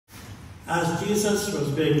As Jesus was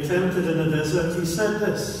being tempted in the desert, he said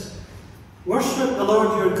this, "Worship the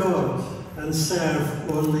Lord your God and serve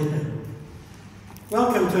only him."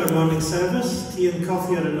 Welcome to our morning service. Tea and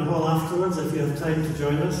coffee are in the hall afterwards if you have time to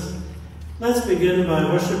join us. Let's begin by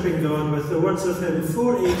worshipping God with the words of hymn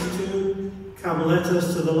 482, "Come, let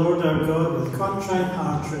us to the Lord our God with contrite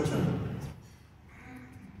hearts return."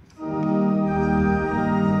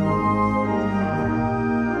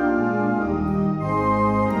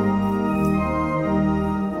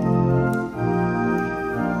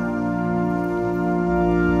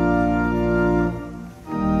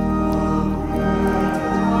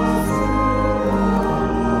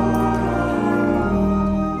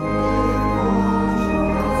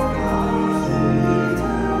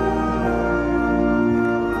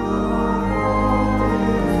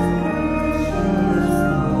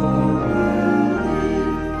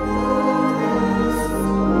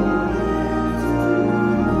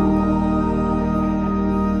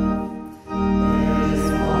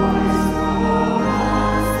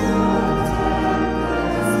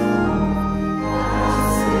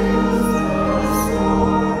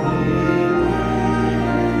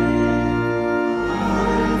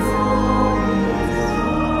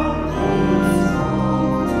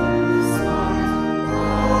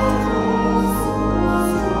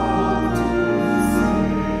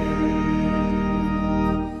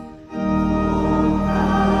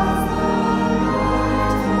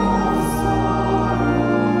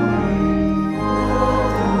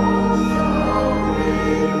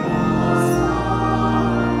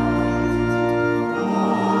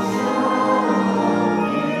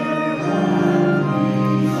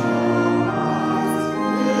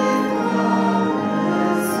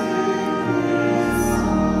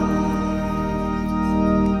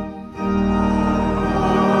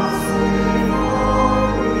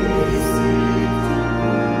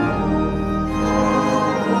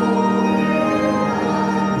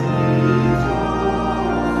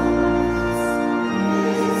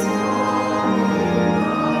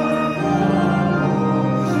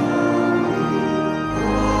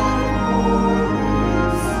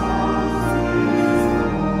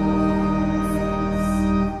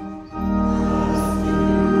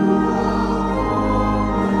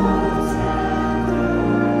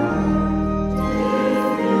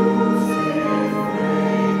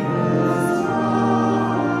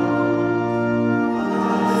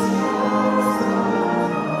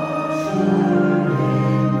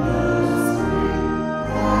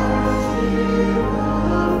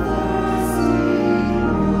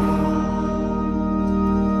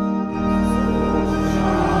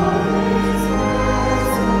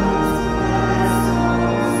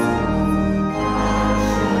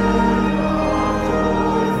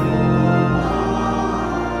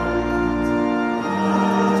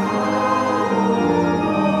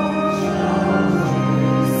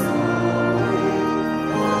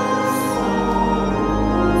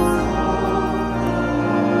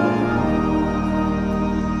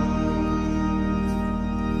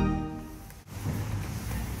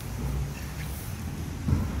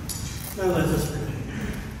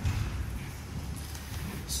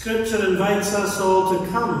 Scripture invites us all to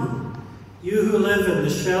come, you who live in the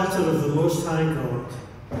shelter of the Most High God.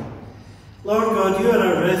 Lord God, you are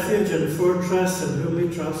our refuge and fortress in whom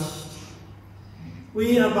we trust.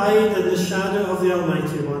 We abide in the shadow of the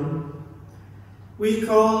Almighty One. We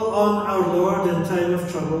call on our Lord in time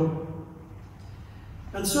of trouble.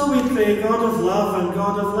 And so we pray, God of love and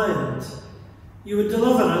God of light, you would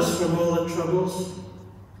deliver us from all that troubles,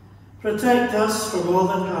 protect us from all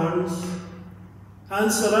that harms,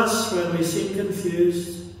 answer us when we seem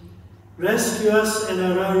confused, rescue us in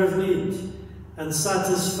our hour of need, and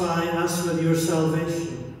satisfy us with your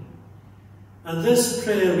salvation. And this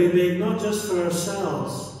prayer we make not just for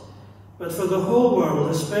ourselves, but for the whole world,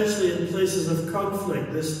 especially in places of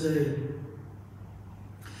conflict this day.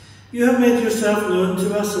 You have made yourself known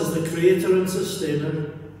to us as the Creator and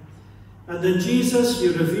Sustainer, and in Jesus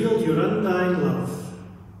you revealed your undying love.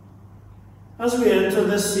 As we enter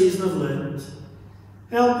this season of Lent,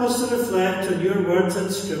 help us to reflect on your words in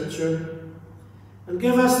Scripture and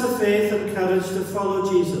give us the faith and courage to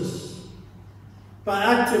follow Jesus by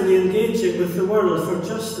actively engaging with the world for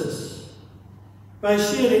justice, by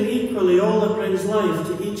sharing equally all that brings life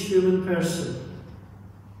to each human person.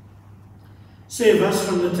 Save us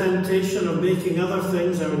from the temptation of making other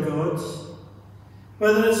things our gods,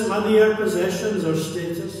 whether it's money or possessions or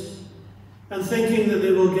status, and thinking that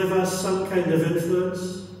they will give us some kind of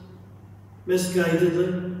influence,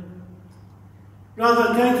 misguidedly.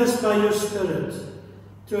 Rather, guide us by your Spirit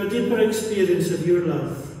to a deeper experience of your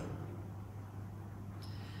love.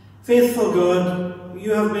 Faithful God,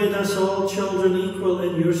 you have made us all children equal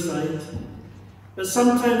in your sight, but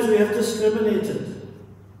sometimes we have discriminated.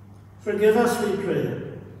 Forgive us, we pray.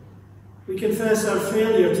 We confess our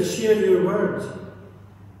failure to share your word,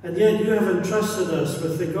 and yet you have entrusted us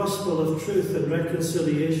with the gospel of truth and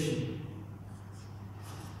reconciliation.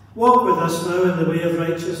 Walk with us now in the way of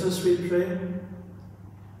righteousness, we pray.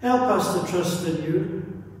 Help us to trust in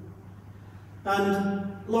you.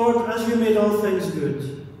 And, Lord, as you made all things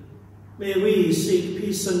good, may we seek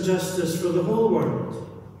peace and justice for the whole world.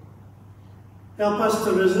 Help us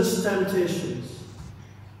to resist temptations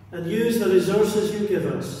and use the resources you give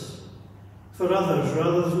us for others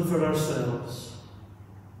rather than for ourselves,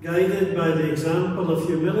 guided by the example of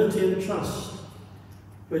humility and trust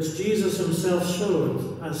which Jesus himself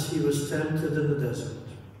showed as he was tempted in the desert.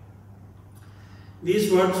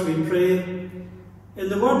 These words we pray in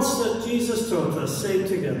the words that Jesus taught us, saying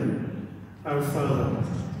together, Our Father,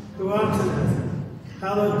 who art in heaven,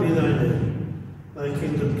 hallowed be thy name. Thy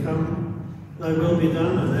kingdom come, thy will be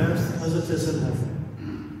done on earth as it is in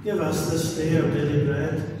heaven. Give us this day our daily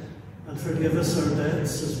bread, and forgive us our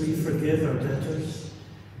debts as we forgive our debtors.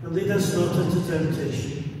 And lead us not into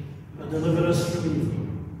temptation, but deliver us from evil.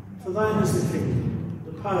 For thine is the kingdom,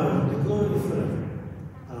 the power, and the glory forever.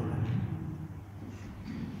 Amen.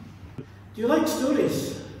 Do you like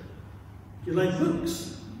stories? Do you like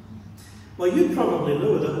books? Well, you probably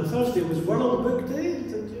know that on Thursday was World Book Day.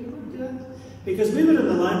 Did you know that? Because we were in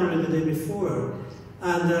the library the day before,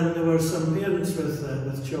 and there were some parents with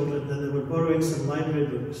children, and they were borrowing some library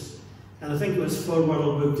books. And I think it was for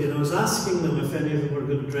World Book Day, and I was asking them if any of them were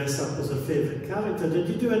going to dress up as a favourite character. Did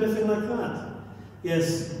you do anything like that?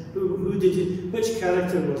 Yes. Who did you? Which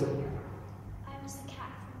character was it? I was the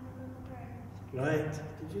cat from the Little Bird. Right.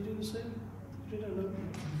 Did you do the same? Did you know?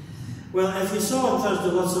 Well, if you saw on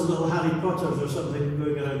Thursday lots of little Harry Potters or something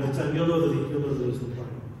going around the town, you'll know the reason why.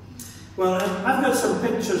 Well, I've got some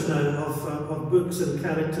pictures now of books and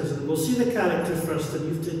characters, and we'll see the characters first, and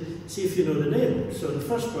you have to see if you know the name. So the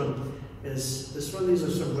first one is this one. These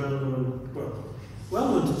are some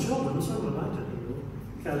well-known to children, some of them I didn't know,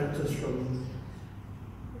 characters from...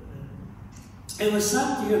 It was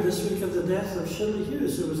sad to hear this week of the death of Shirley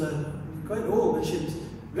Hughes, who was quite old, but she'd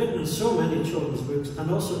written so many children's books and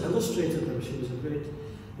also illustrated them. She was a great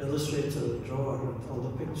illustrator and drawer, and all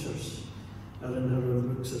the pictures are in her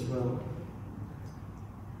own books as well.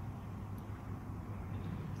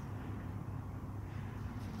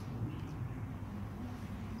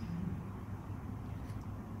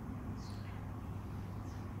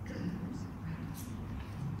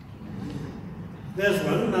 There's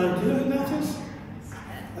one. Now, do you know who that is?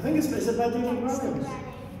 I think is it by David Williams?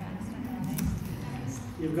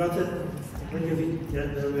 You've got it. I think yeah,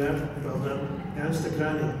 there we are. Well done. Gangster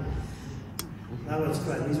Granny. That one's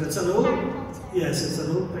quite easy. It's an old, yes, it's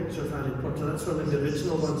an old picture of Harry Potter. That's one of the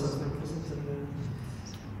original ones, I think, isn't it?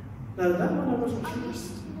 Now that one I wasn't sure.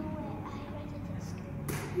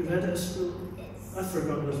 You read it at school? I've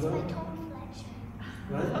forgotten as well.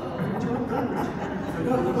 Right? I've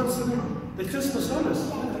forgotten. What's the name? The Christmas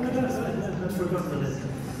Honest. I've forgotten it.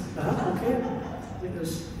 Okay. I think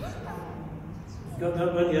there's... Got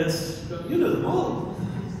that one, yes. You know them all.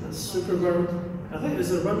 That's Supergirl. I think, is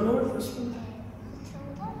there one more? This one?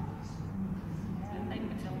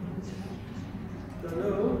 Don't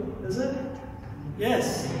know. Is it?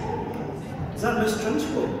 Yes. Is that Miss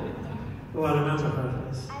Trunchbull? Oh, I remember her.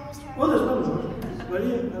 Yes. Oh, there's one more. Were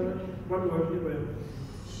you? One more. You were.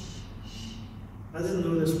 I didn't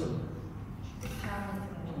know this one.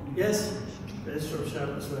 Yes. It's from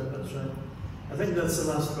Charlotte's Web, that's right. I think that's the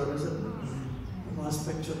last one, is it? The last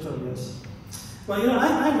picture, Tom, yes. Well, you know,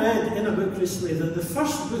 I read in a book recently that the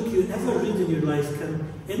first book you ever read in your life can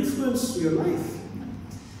influence your life.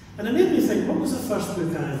 And it made me think, what was the first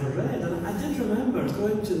book I ever read? And I did remember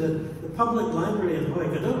going to the public library in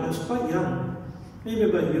Hawaii. I was quite young, maybe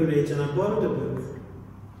about your age, and I borrowed a book.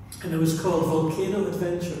 And it was called Volcano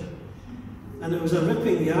Adventure. And it was a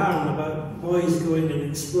ripping yarn about boys going and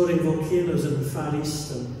exploring volcanoes in the Far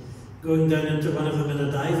East and going down into one of them in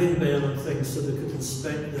a diving bell and things so they could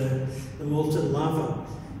inspect the molten lava.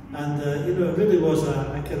 And, you know, it really was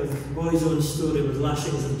a kind of boy's own story with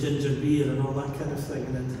lashings of ginger beer and all that kind of thing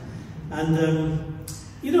in it. And,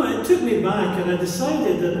 you know, it took me back and I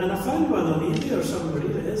decided, and I found one on eBay or somewhere,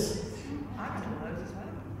 here it is.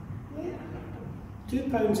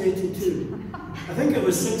 £2.82. I think it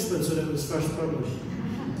was sixpence when it was first published.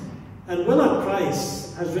 And Willard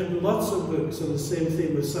Price has written lots of books on the same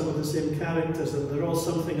theme with some of the same characters, and they're all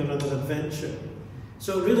something or other adventure.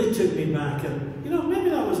 So it really took me back, and maybe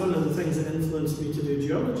that was one of the things that influenced me to do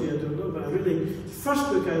geology, I don't know, but the first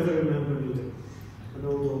book I ever remember reading, an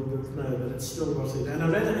old book now, but it's still worth it. And I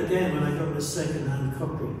read it again when I got my second-hand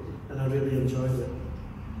copy, and I really enjoyed it.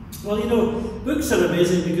 Well, books are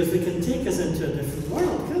amazing because they can take us into a different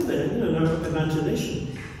world, can't they? In our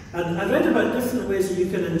imagination. And I read about different ways that you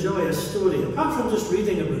can enjoy a story. Apart from just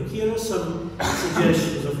reading a book, here are some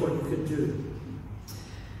suggestions of what you could do.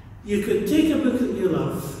 You could take a book that you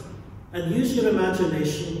love and use your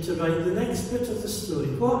imagination to write the next bit of the story.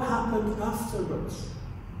 What happened afterwards?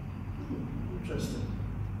 Interesting.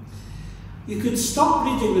 You could stop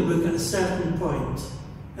reading the book at a certain point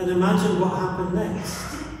and imagine what happened next,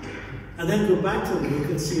 and then go back to the book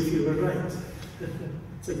and see if you were right.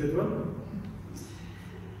 It's a good one.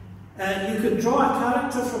 You could draw a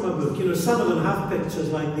character from a book. Some of them have pictures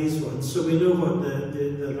like these ones, so we know what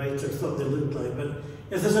the writer thought they looked like. But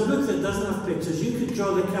if there's a book that doesn't have pictures, you could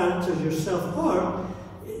draw the characters yourself, or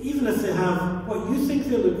even if they have what you think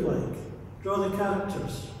they look like, draw the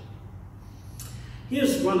characters.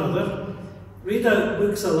 Here's one other. Read out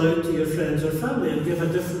books aloud to your friends or family and give a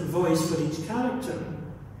different voice for each character.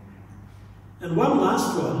 And one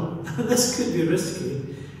last one, and this could be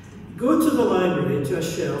risky. Go to the library, to a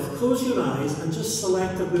shelf, close your eyes and just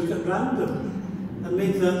select a book at random and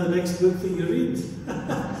make that the next book that you read.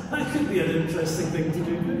 That could be an interesting thing to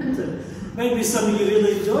do, couldn't it? Might be something you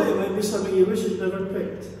really enjoy, it might be something you wish you'd never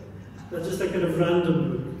picked. But just a kind of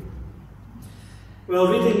random book. Well,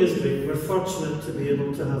 reading is great. We're fortunate to be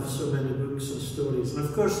able to have so many books and stories. And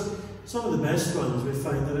of course, some of the best ones we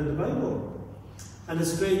find are in the Bible. And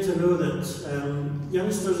it's great to know that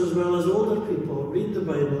youngsters as well as older people read the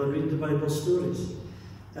Bible and read the Bible stories.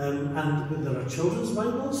 And when there are children's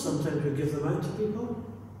Bibles, sometimes we give them out to people.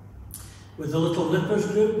 With the Little Nippers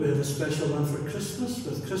group, we have a special one for Christmas,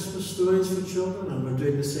 with Christmas stories for children, and we're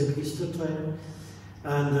doing the same Easter time.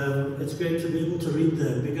 And it's great to be able to read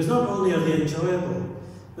them, because not only are they enjoyable,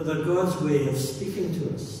 but they're God's way of speaking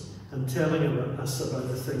to us and telling us about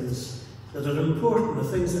the things that are important, the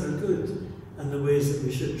things that are good, and the ways that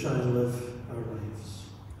we should try and live our lives.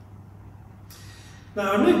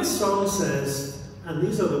 Now our next song says, and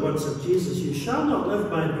these are the words of Jesus, "You shall not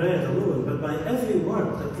live by bread alone, but by every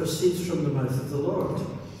word that proceeds from the mouth of the Lord."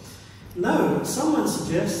 Now, someone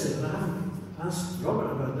suggested, and I haven't asked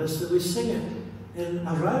Robert about this, that we sing it in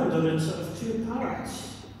a round or in sort of two parts.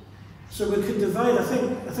 So we could divide, I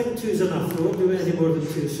think two is enough, we won't do any more than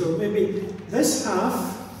two. So maybe this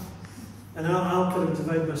half, and I'll kind of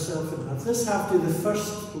divide myself in half. This half do the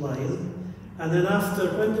first line, and then after,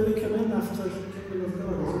 when do we come in? After Kingdom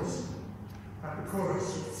of God? At the chorus.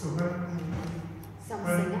 So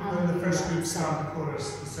when the first group start the chorus,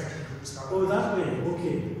 the second group starts. Oh, that way.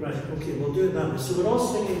 Okay, right. Okay, we'll do it that way. So we're all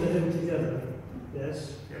singing the hymn together.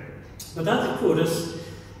 Yes? Yeah. But at the chorus,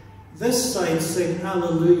 this side sing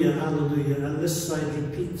Alleluia, Alleluia, and this side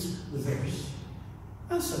repeat the verse.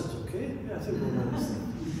 That sounds okay. Yeah, I think we'll manage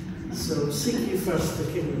that. So, seek ye first the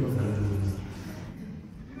kingdom of God.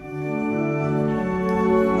 Thank you.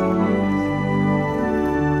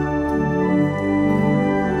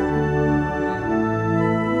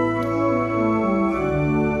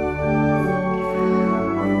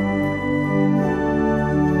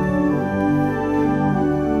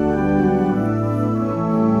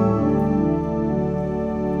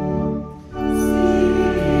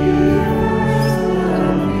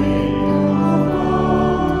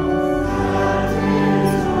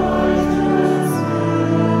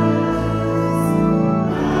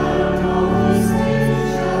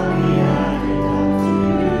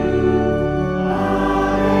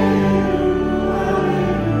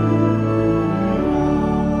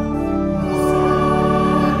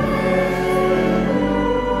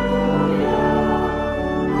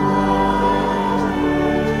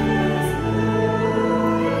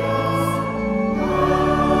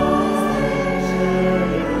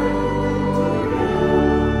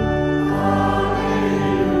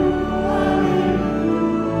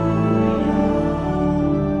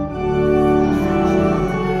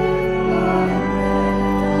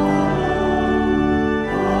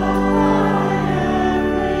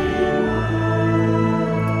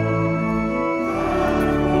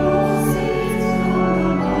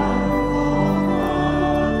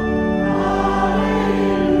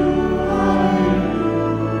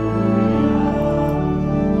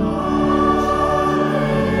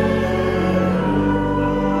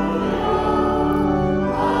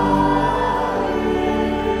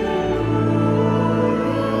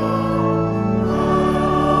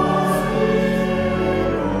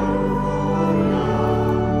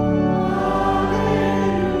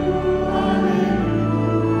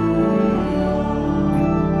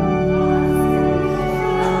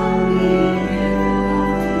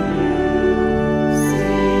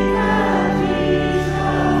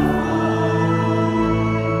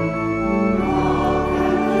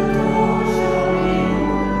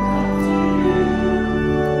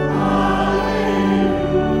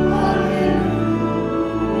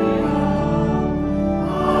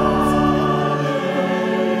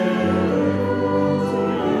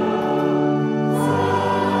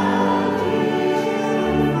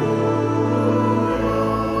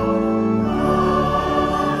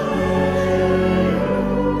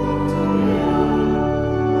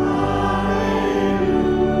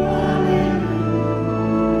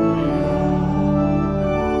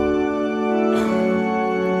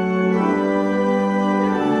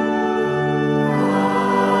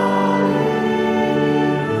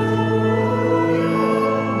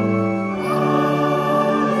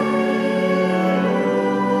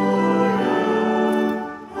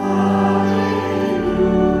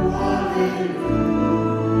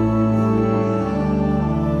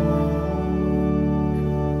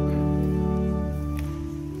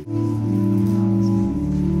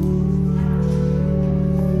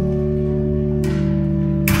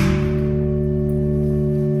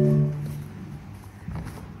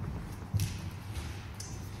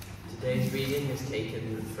 is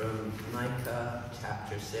taken from Micah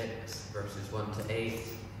chapter 6, verses 1 to 8,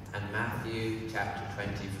 and Matthew chapter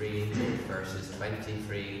 23, verses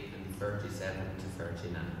 23 and 37 to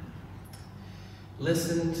 39.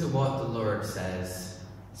 Listen to what the Lord says.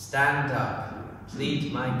 Stand up,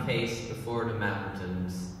 plead my case before the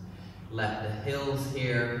mountains. Let the hills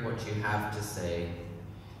hear what you have to say.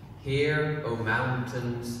 Hear, O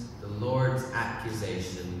mountains, the Lord's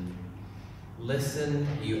accusation. Listen,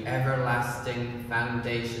 you everlasting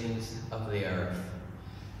foundations of the earth.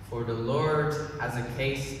 For the Lord has a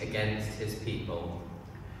case against his people.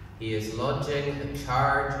 He is lodging a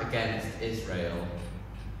charge against Israel.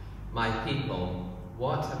 My people,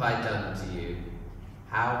 what have I done to you?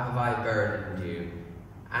 How have I burdened you?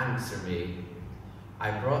 Answer me.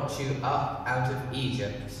 I brought you up out of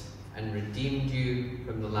Egypt and redeemed you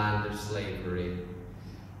from the land of slavery.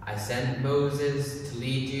 I sent Moses to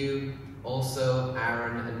lead you, also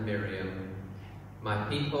Aaron and Miriam. My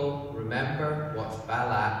people, remember what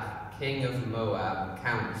Balak, king of Moab,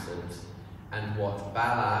 counseled, and what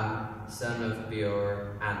Balaam, son of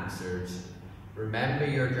Beor, answered. Remember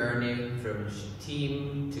your journey from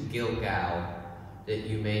Shittim to Gilgal, that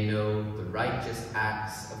you may know the righteous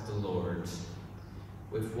acts of the Lord.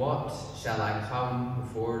 With what shall I come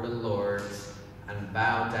before the Lord and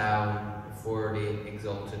bow down before the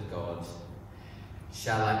exalted God?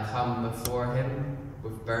 Shall I come before him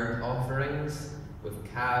with burnt offerings, with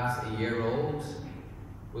calves a year old?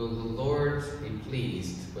 Will the Lord be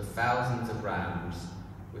pleased with thousands of rams,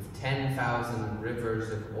 with 10,000 rivers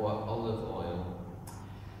of olive oil?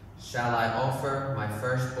 Shall I offer my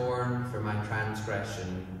firstborn for my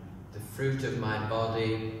transgression, the fruit of my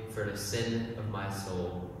body for the sin of my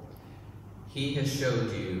soul? He has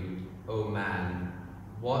showed you, O man,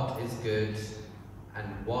 what is good,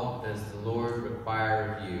 and what does the Lord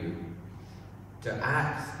require of you? To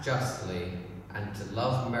act justly, and to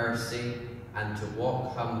love mercy, and to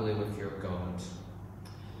walk humbly with your God.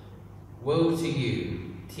 Woe to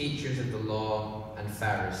you, teachers of the law and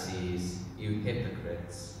Pharisees, you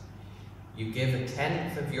hypocrites! You give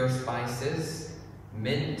 1/10 of your spices,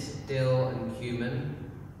 mint, dill, and cumin,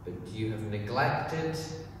 but you have neglected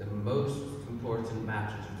the most important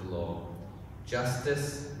matters of the law: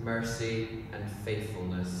 justice, mercy, and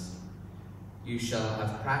faithfulness. You should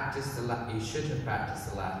have practiced the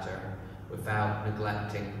latter without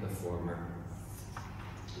neglecting the former.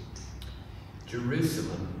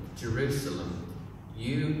 Jerusalem, Jerusalem,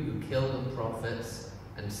 you who kill the prophets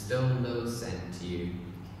and stone those sent to you,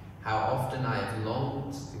 how often I have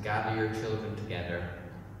longed to gather your children together,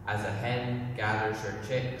 as a hen gathers her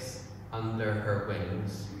chicks under her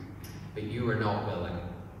wings, but you are not willing.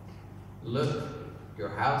 Look, your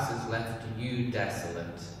house is left to you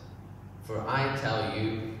desolate. For I tell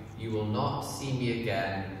you, you will not see me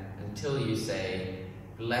again until you say,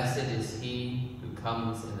 Blessed is he who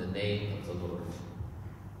comes in the name of the Lord.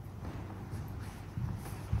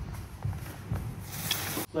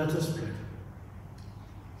 Let us pray.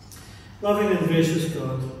 Loving and gracious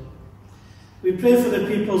God, we pray for the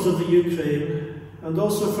peoples of the Ukraine and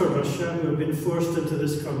also for Russia who have been forced into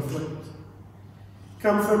this conflict.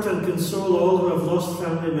 Comfort and console all who have lost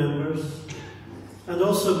family members, and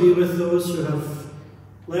also be with those who have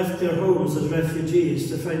left their homes as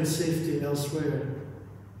refugees to find safety elsewhere.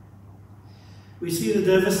 We see the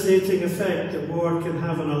devastating effect that war can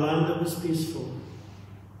have on a land that was peaceful.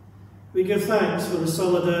 We give thanks for the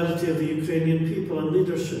solidarity of the Ukrainian people and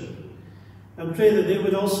leadership, and pray that they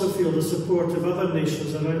would also feel the support of other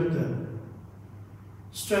nations around them.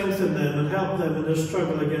 Strengthen them and help them in their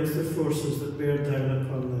struggle against the forces that bear down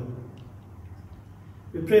upon them.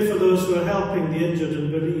 We pray for those who are helping the injured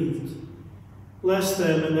and bereaved. Bless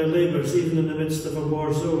them in their labours, even in the midst of a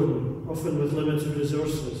war zone, often with limited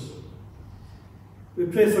resources. We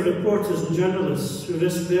pray for reporters and journalists who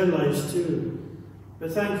risk their lives too,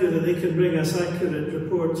 but thank you that they can bring us accurate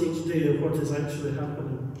reports each day of what is actually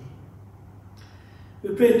happening.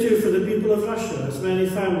 We pray too for the people of Russia, as many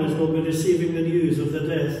families will be receiving the news of the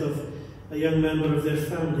death of a young member of their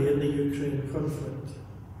family in the Ukraine conflict.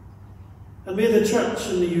 And may the church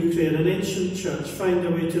in the Ukraine, an ancient church, find a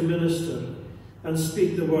way to minister and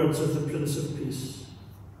speak the words of the Prince of Peace.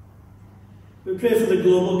 We pray for the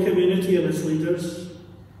global community and its leaders,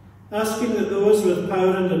 asking that those with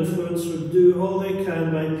power and influence would do all they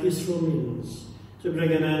can by peaceful means to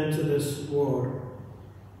bring an end to this war.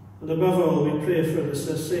 And above all, we pray for the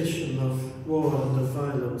cessation of war and of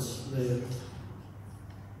violence there.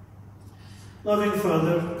 Loving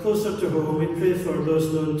Father, closer to home, we pray for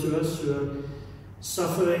those known to us who are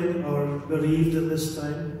suffering or bereaved at this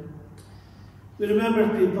time. We remember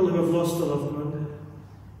people who have lost a loved one.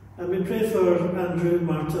 And we pray for Andrew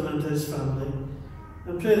Martin and his family,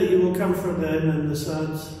 and pray that you will comfort them in the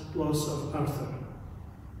sad loss of Arthur.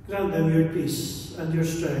 Grant them your peace and your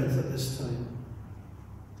strength at this time.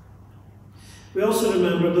 We also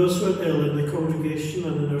remember those who are ill in the congregation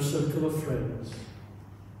and in our circle of friends.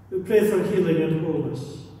 We pray for healing and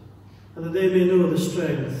wholeness, and that they may know the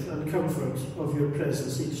strength and comfort of your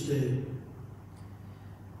presence each day.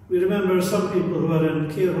 We remember some people who are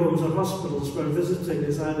in care homes or hospitals where visiting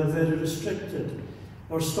is either very restricted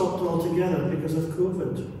or stopped altogether because of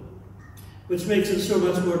COVID, which makes it so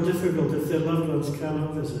much more difficult if their loved ones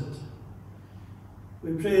cannot visit.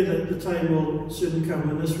 We pray that the time will soon come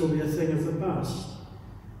when this will be a thing of the past,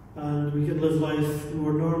 and we can live life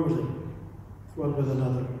more normally, one with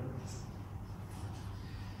another.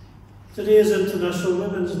 Today is International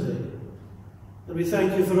Women's Day, and we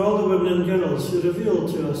thank you for all the women and girls who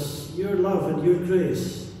reveal to us your love and your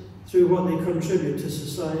grace through what they contribute to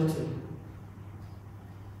society.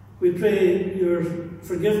 We pray your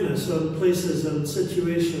forgiveness on places and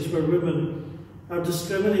situations where women are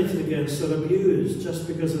discriminated against or abused just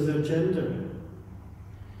because of their gender.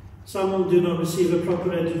 Some do not receive a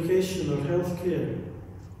proper education or health care.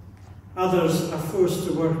 Others are forced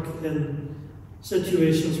to work in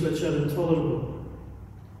situations which are intolerable.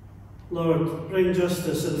 Lord, bring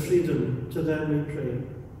justice and freedom to them, we pray.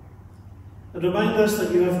 And remind us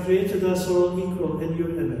that you have created us all equal in your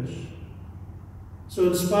image. So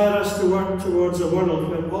inspire us to work towards a world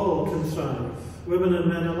where all can thrive, women and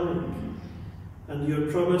men alike, and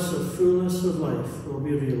your promise of fullness of life will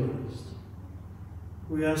be realized.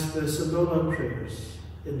 We ask this in all our prayers,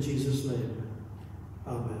 in Jesus' name.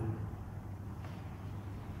 Amen.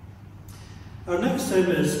 Our next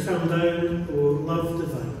hymn is Come Down, O Love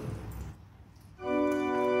Divine.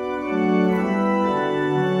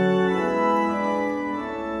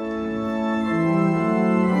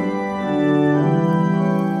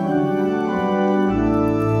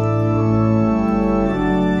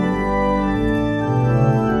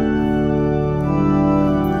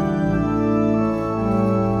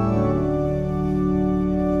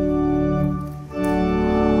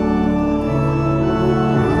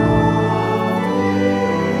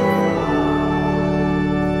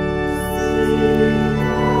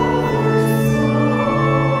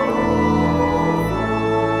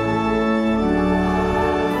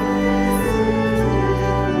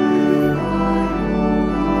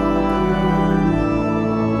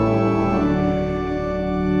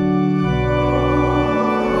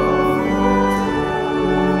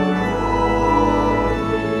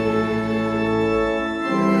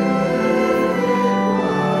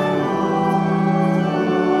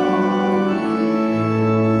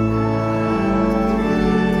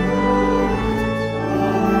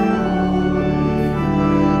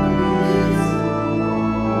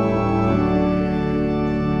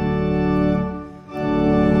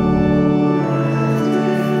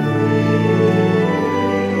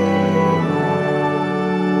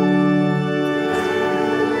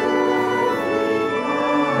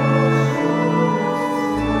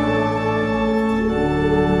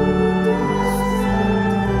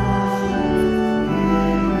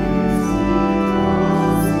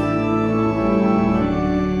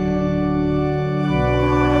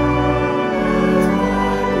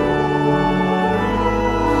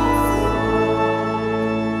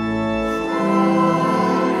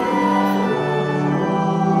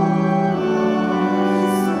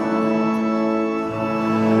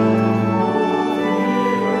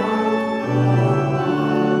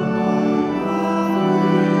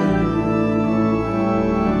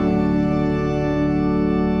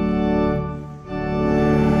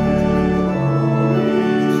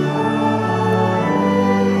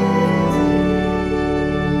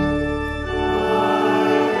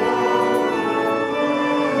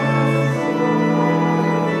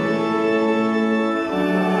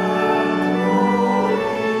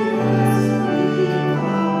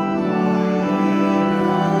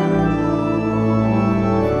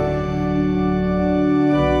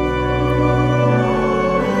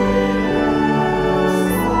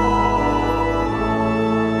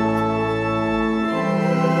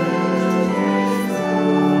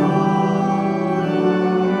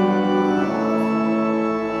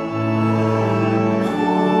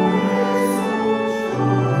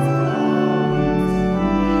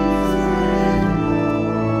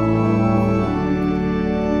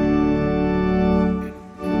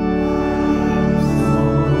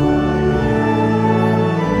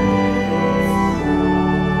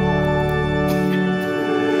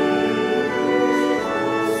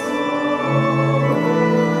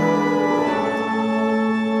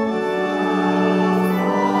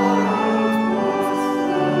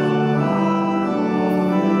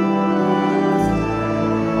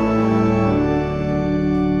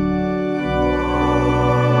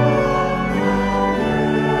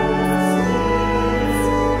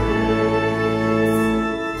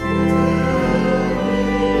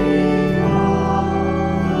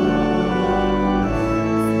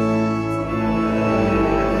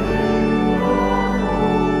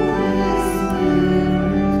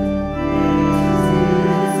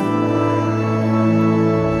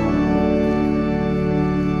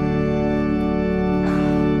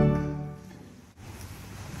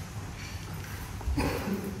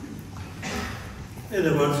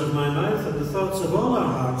 of my mouth and the thoughts of all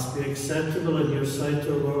our hearts be acceptable in your sight,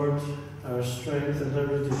 O Lord, our strength and our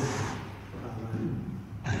Redeemer. Amen.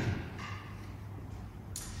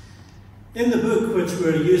 In the book which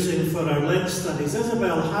we're using for our Lent studies,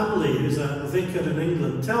 Isabel Hamley, who's a vicar in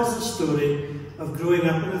England, tells the story of growing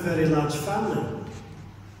up in a very large family.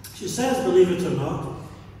 She says, believe it or not,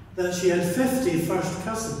 that she had 50 first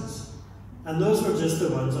cousins, and those were just the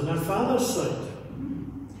ones on her father's side.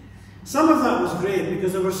 Some of that was great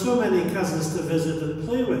because there were so many cousins to visit and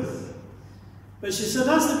play with. But she said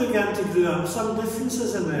as they began to grow up, some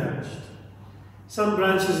differences emerged. Some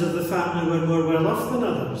branches of the family were more well off than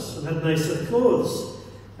others and had nicer clothes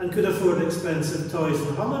and could afford expensive toys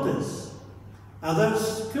and holidays.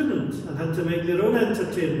 Others couldn't and had to make their own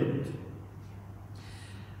entertainment.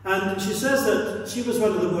 And she says that she was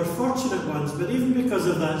one of the more fortunate ones, but even because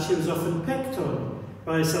of that, she was often picked on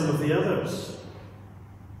by some of the others.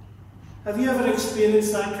 Have you ever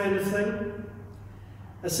experienced that kind of thing?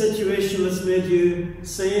 A situation that's made you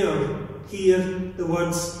say or hear the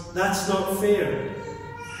words, "That's not fair."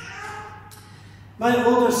 My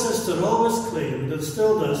older sister always claimed, and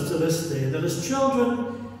still does to this day, that as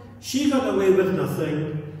children, she got away with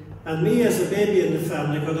nothing, and me as a baby in the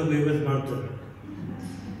family got away with murder.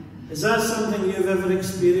 Is that something you've ever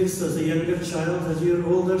experienced as a younger child? Has your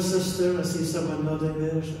older sister, I see someone nodding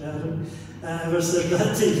there, Aaron, ever said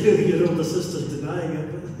that to you? Your older sister's denying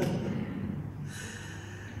it.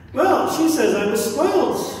 Well, she says I was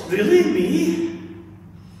spoiled. Really? Me?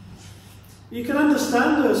 You can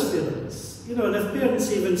understand those feelings. You know, and if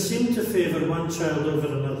parents even seem to favour one child over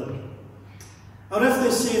another, or if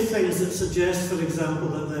they say things that suggest, for example,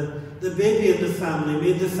 that the baby in the family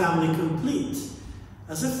made the family complete,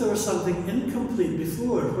 as if there was something incomplete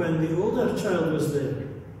before when the older child was there.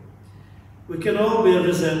 We can all bear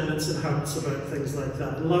resentments and hurts about things like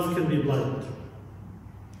that, and love can be blind.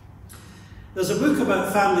 There's a book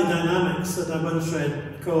about family dynamics that I once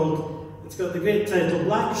read called, it's got the great title,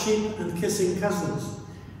 Black Sheep and Kissing Cousins.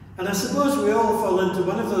 And I suppose we all fall into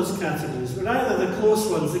one of those categories. We're either the close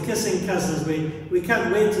ones, the kissing cousins, we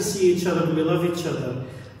can't wait to see each other and we love each other,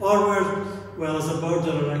 or we're, well, as a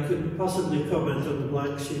borderer, I couldn't possibly comment on the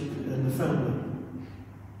black sheep in the family.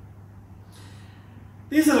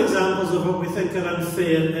 These are examples of what we think are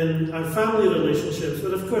unfair in our family relationships,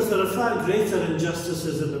 but of course there are far greater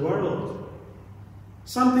injustices in the world.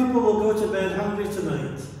 Some people will go to bed hungry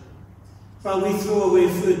tonight, while we throw away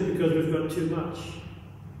food because we've got too much.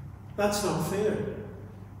 That's not fair.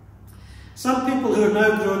 Some people who are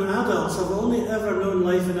now grown adults have only ever known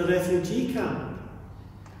life in a refugee camp.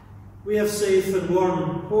 We have safe and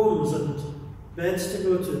warm homes and beds to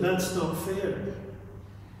go to. That's not fair.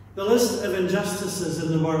 The list of injustices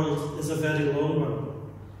in the world is a very long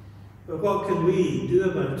one. But what can we do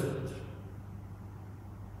about it?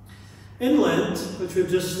 In Lent, which we've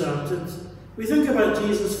just started, we think about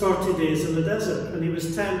Jesus' 40 days in the desert when he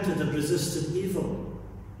was tempted and resisted evil.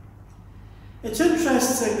 It's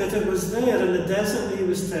interesting that it was there in the desert that he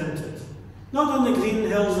was tempted, not on the green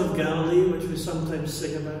hills of Galilee, which we sometimes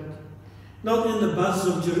sing about, not in the buzz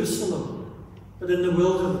of Jerusalem, but in the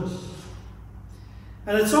wilderness.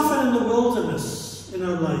 And it's often in the wilderness in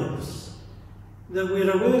our lives that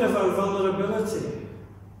we're aware of our vulnerability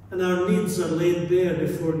and our needs are laid bare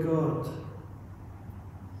before God.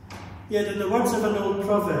 Yet in the words of an old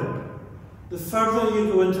proverb, the further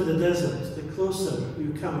you go into the desert, the closer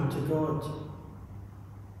you come to God.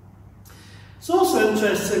 It's also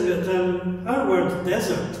interesting that our word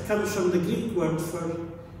desert comes from the Greek word for,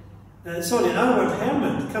 our word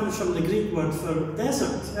hermit comes from the Greek word for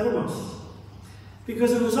desert, eremos.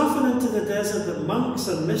 Because it was often into the desert that monks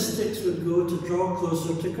and mystics would go to draw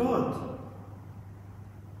closer to God.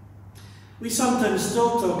 We sometimes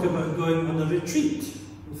still talk about going on a retreat.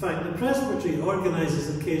 In fact, the presbytery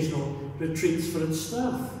organises occasional retreats for its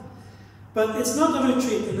staff. But it's not a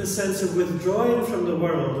retreat in the sense of withdrawing from the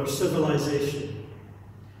world or civilization.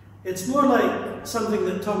 It's more like something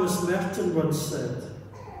that Thomas Merton once said.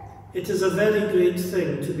 It is a very great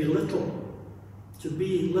thing to be little, to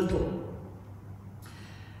be little.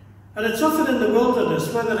 And it's often in the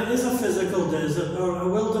wilderness, whether it is a physical desert or a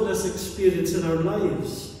wilderness experience in our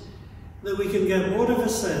lives, that we can get more of a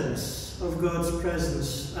sense of God's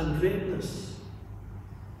presence and greatness.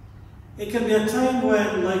 It can be a time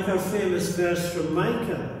when, like our famous verse from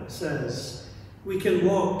Micah says, we can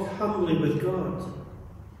walk humbly with God,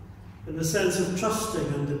 in the sense of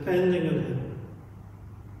trusting and depending on Him.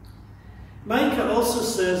 Micah also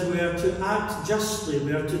says we are to act justly,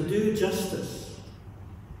 we are to do justice.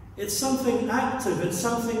 It's something active, it's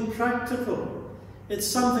something practical, it's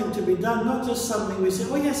something to be done, not just something we say,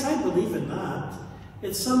 oh yes, I believe in that.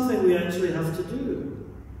 It's something we actually have to do.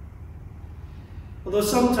 Although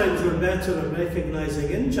sometimes we're better at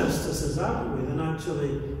recognizing injustices, aren't we, than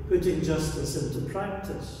actually putting justice into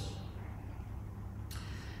practice.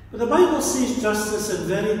 But the Bible sees justice in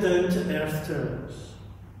very down-to-earth terms.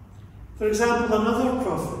 For example, another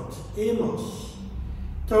prophet, Amos,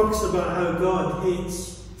 talks about how God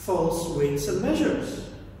hates false weights and measures.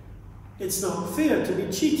 It's not fair to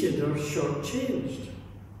be cheated or shortchanged.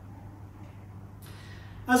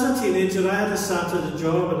 As a teenager, I had a Saturday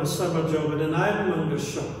job and a summer job in an ironmonger's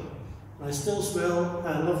shop. I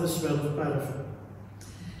love the smell of paraffin.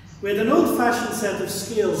 We had an old-fashioned set of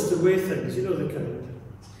scales to weigh things, you know the kind.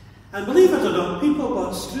 And believe it or not, people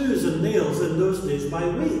bought screws and nails in those days by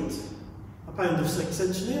weight. A pound of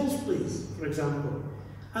 6-inch nails, please, for example.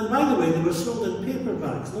 And by the way, they were sold in paper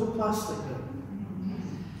bags, no plastic then.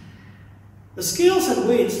 The scales had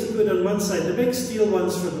weights to put on one side, the big steel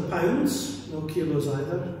ones for the pounds, no kilos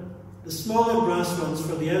either, the smaller brass ones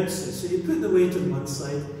for the ounces. So you put the weight on one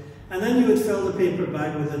side, and then you would fill the paper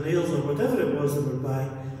bag with the nails or whatever it was they were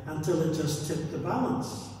buying until it just tipped the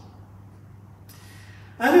balance.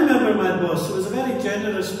 I remember my boss, who was a very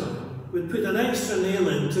generous man, would put an extra nail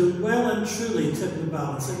in to well and truly tip the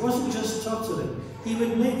balance. It wasn't just tottering. He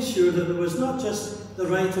would make sure that there was not just the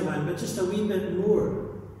right amount, but just a wee bit more.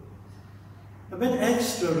 A bit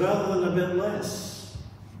extra rather than a bit less.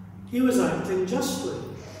 He was acting justly.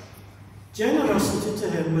 Generosity to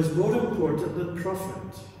him was more important than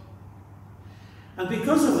profit. And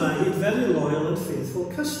because of that, he had very loyal and faithful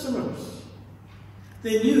customers.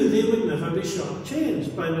 They knew they would never be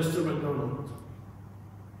shortchanged by Mr. MacDonald.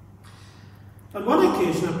 On one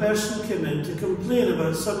occasion, a person came in to complain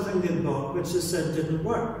about something they'd bought which they said didn't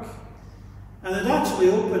work. And they'd actually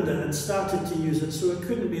opened it and started to use it so it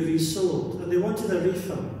couldn't be resold, and they wanted a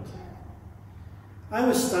refund. I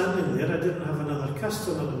was standing there, I didn't have another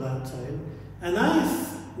customer at that time, and I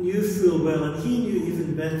knew full well, and he knew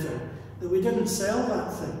even better, that we didn't sell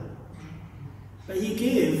that thing. But he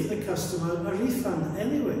gave the customer a refund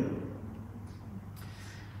anyway.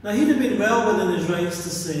 Now, he'd have been well within his rights to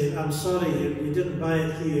say, I'm sorry, you didn't buy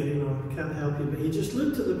it here, I can't help you, but he just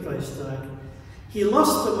looked at the price tag. He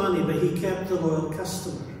lost the money, but he kept the loyal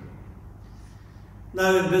customer.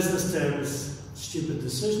 Now, in business terms, stupid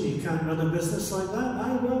decision. You can't run a business like that.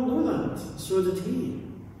 I well know that. So did he.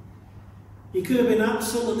 He could have been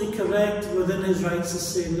absolutely correct within his rights to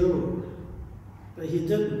say no, but he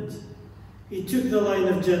didn't. He took the line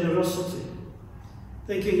of generosity,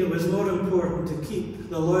 thinking it was more important to keep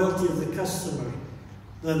the loyalty of the customer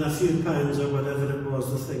than a few pounds or whatever it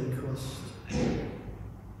was the thing cost.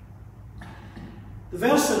 The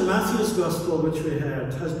verse in Matthew's Gospel which we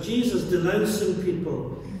heard has Jesus denouncing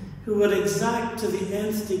people who were exact to the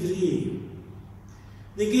nth degree.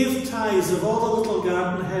 They gave tithes of all the little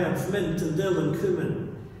garden herbs, mint and dill and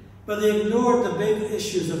cumin, but they ignored the big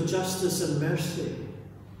issues of justice and mercy.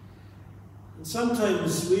 And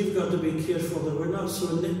sometimes we've got to be careful that we're not so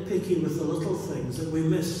nitpicky with the little things that we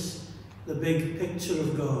miss the big picture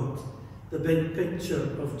of God, the big picture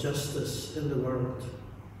of justice in the world.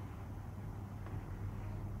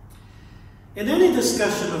 In any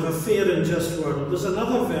discussion of a fair and just world, there's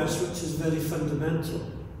another verse which is very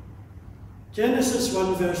fundamental. Genesis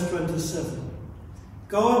 1 verse 27.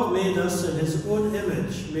 God made us in his own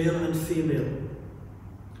image, male and female.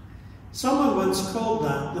 Someone once called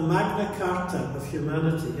that the Magna Carta of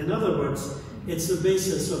humanity. In other words, it's the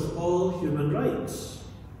basis of all human rights.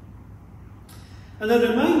 And it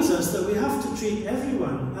reminds us that we have to treat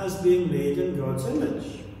everyone as being made in God's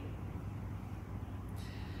image.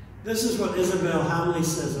 This is what Isabel Hamley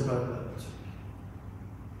says about that.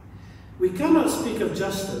 We cannot speak of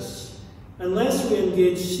justice unless we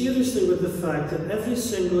engage seriously with the fact that every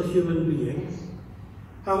single human being,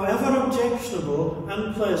 however objectionable,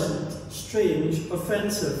 unpleasant, strange,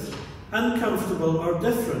 offensive, uncomfortable, or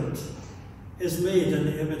different, is made in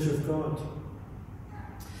the image of God.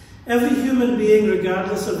 Every human being,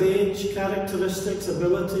 regardless of age, characteristics,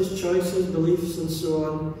 abilities, choices, beliefs, and so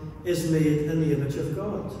on, is made in the image of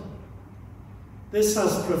God. This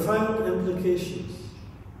has profound implications.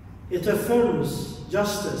 It affirms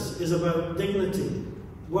justice is about dignity,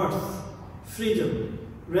 worth, freedom,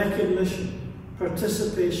 recognition,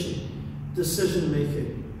 participation,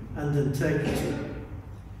 decision-making, and integrity.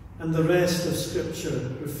 And the rest of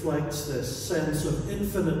Scripture reflects this sense of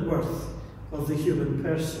infinite worth of the human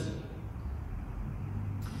person.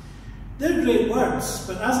 They're great words,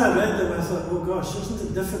 but as I read them I thought, oh gosh,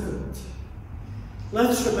 isn't it difficult?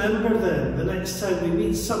 Let's remember then, the next time we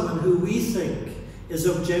meet someone who we think is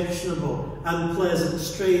objectionable, unpleasant,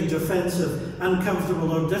 strange, offensive,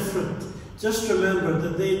 uncomfortable, or different, just remember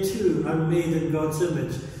that they too are made in God's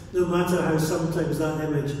image, no matter how sometimes that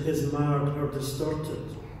image is marred or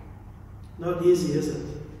distorted. Not easy, is it?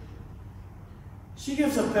 She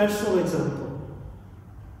gives a personal example.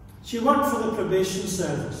 She worked for the probation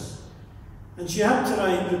service, and she had to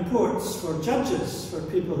write reports for judges for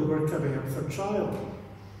people who were coming up for trial.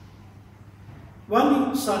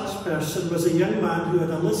 One such person was a young man who had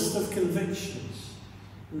a list of convictions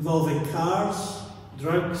involving cars,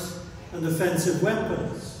 drugs, and offensive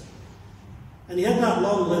weapons. And he had that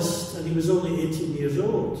long list, and he was only 18 years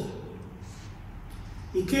old.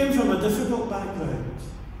 He came from a difficult background,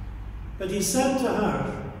 but he said to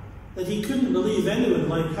her that he couldn't believe anyone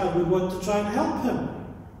like her would want to try and help him.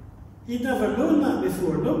 He'd never known that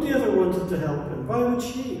before. Nobody ever wanted to help him. Why would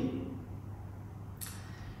she?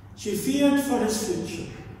 She feared for his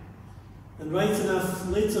future, and right enough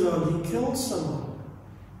later on he killed someone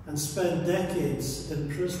and spent decades in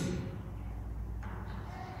prison.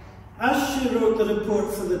 As she wrote the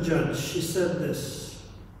report for the judge, she said this: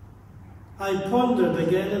 "I pondered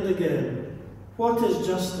again and again, what is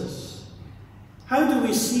justice? How do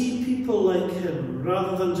we see people like him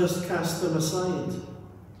rather than just cast them aside?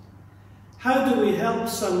 How do we help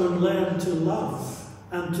someone learn to love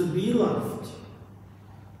and to be loved?"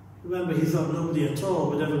 Remember, he thought nobody at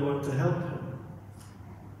all would ever want to help him.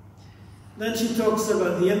 Then she talks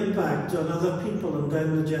about the impact on other people and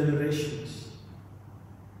down the generations.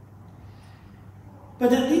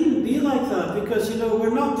 But it needn't be like that because,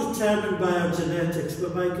 we're not determined by our genetics,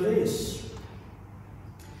 but by grace.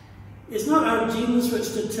 It's not our genes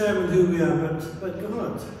which determine who we are, but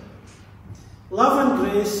God. Love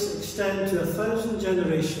and grace extend to 1,000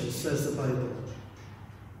 generations, says the Bible,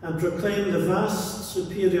 and proclaim the vast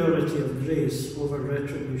superiority of grace over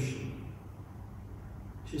retribution.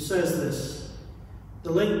 She says this: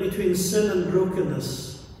 the link between sin and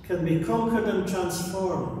brokenness can be conquered and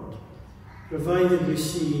transformed, provided we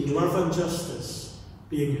see love and justice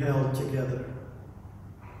being held together.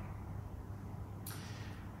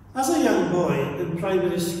 As a young boy in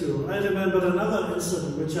primary school, I remember another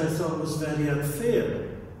incident which I thought was very unfair.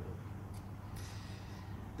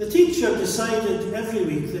 The teacher decided every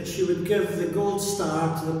week that she would give the gold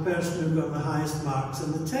star to the person who got the highest marks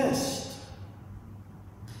in the test.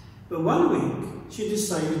 But one week, she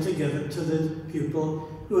decided to give it to the pupil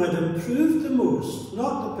who had improved the most,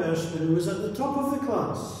 not the person who was at the top of the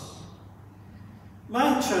class.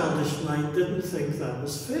 My childish mind didn't think that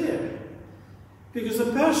was fair, because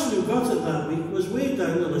the person who got it that week was way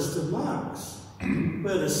down the list of marks,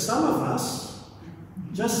 whereas some of us,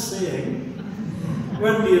 just saying,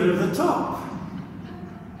 were nearer the top.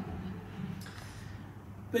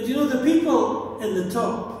 But the people in the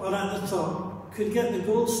top, or at the top, could get the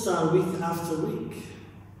gold star week after week.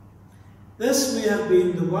 This may have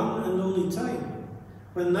been the one and only time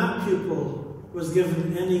when that pupil was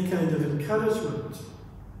given any kind of encouragement.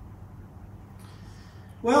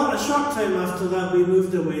 Well, a short time after that, we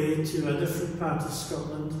moved away to a different part of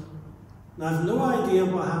Scotland, and I have no idea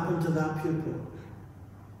what happened to that pupil.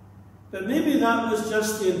 But maybe that was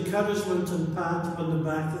just the encouragement and pat on the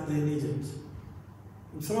back that they needed.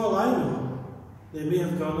 And for all I know, they may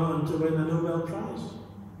have gone on to win a Nobel Prize.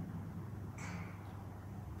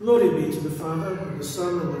 Glory be to the Father, and the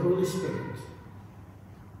Son, and the Holy Spirit,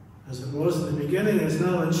 as it was in the beginning, is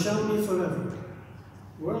now, and shall be forever,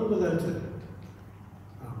 world without end.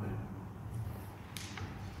 Amen.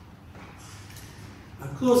 Our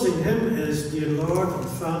closing hymn is Dear Lord and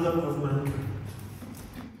Father of Mankind.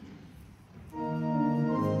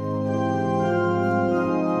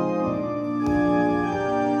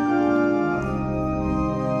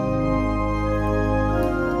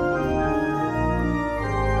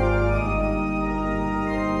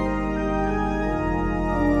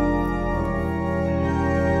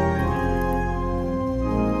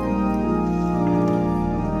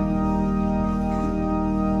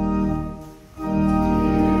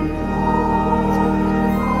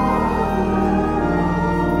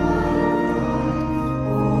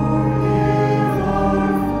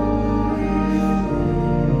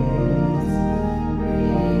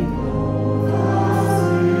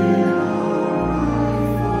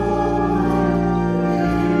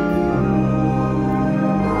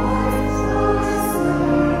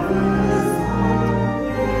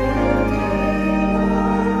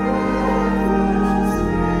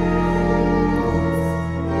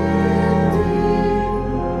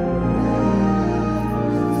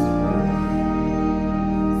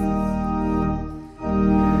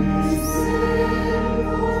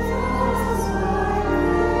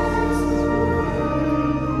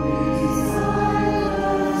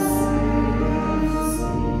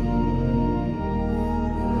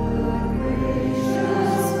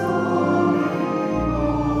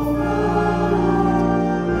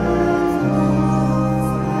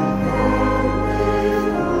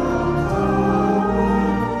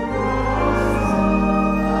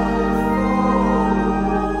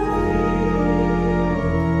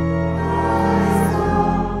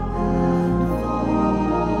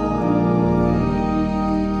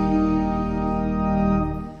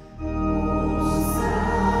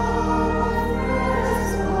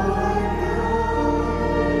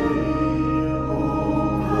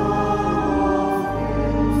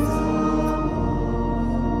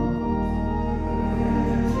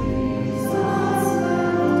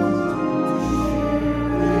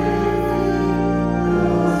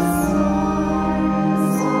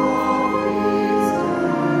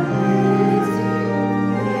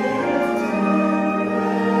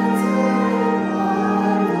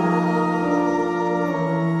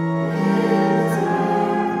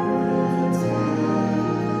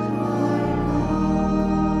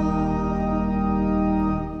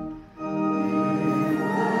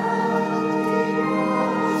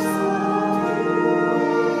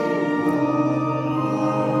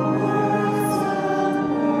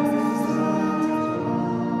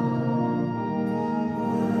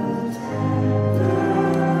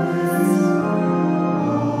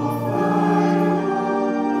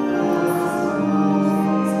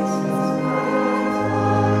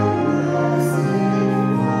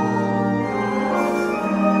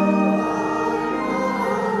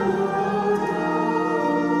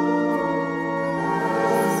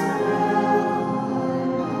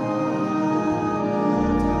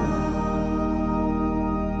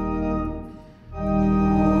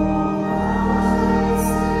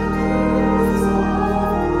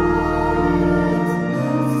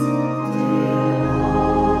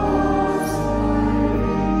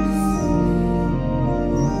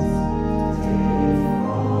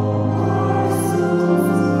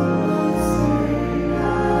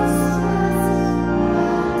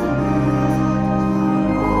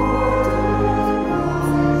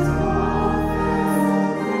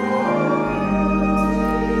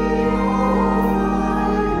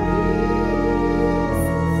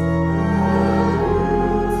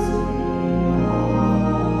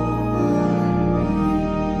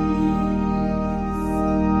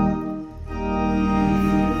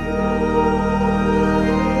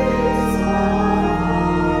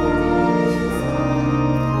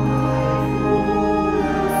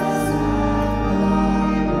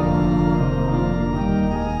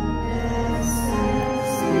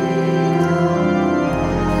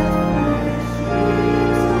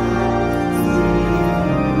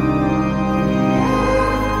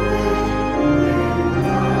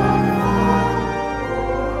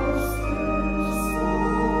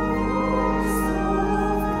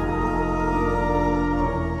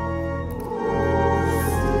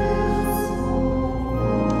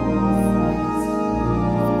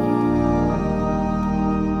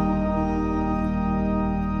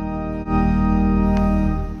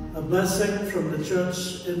 blessing from the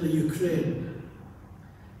Church in the Ukraine.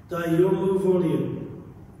 Dajomu voliu,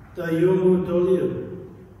 dajomu doliu,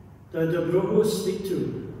 da dobrohu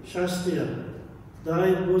stitu, shastia,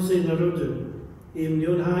 dai boze narodu, im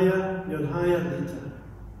yonhaya lita.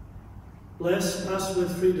 Bless us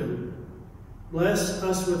with freedom, bless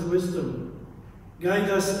us with wisdom, guide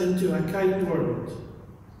us into a kind world.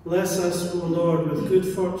 Bless us, O Lord, with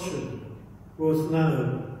good fortune, both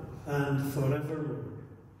now and forevermore.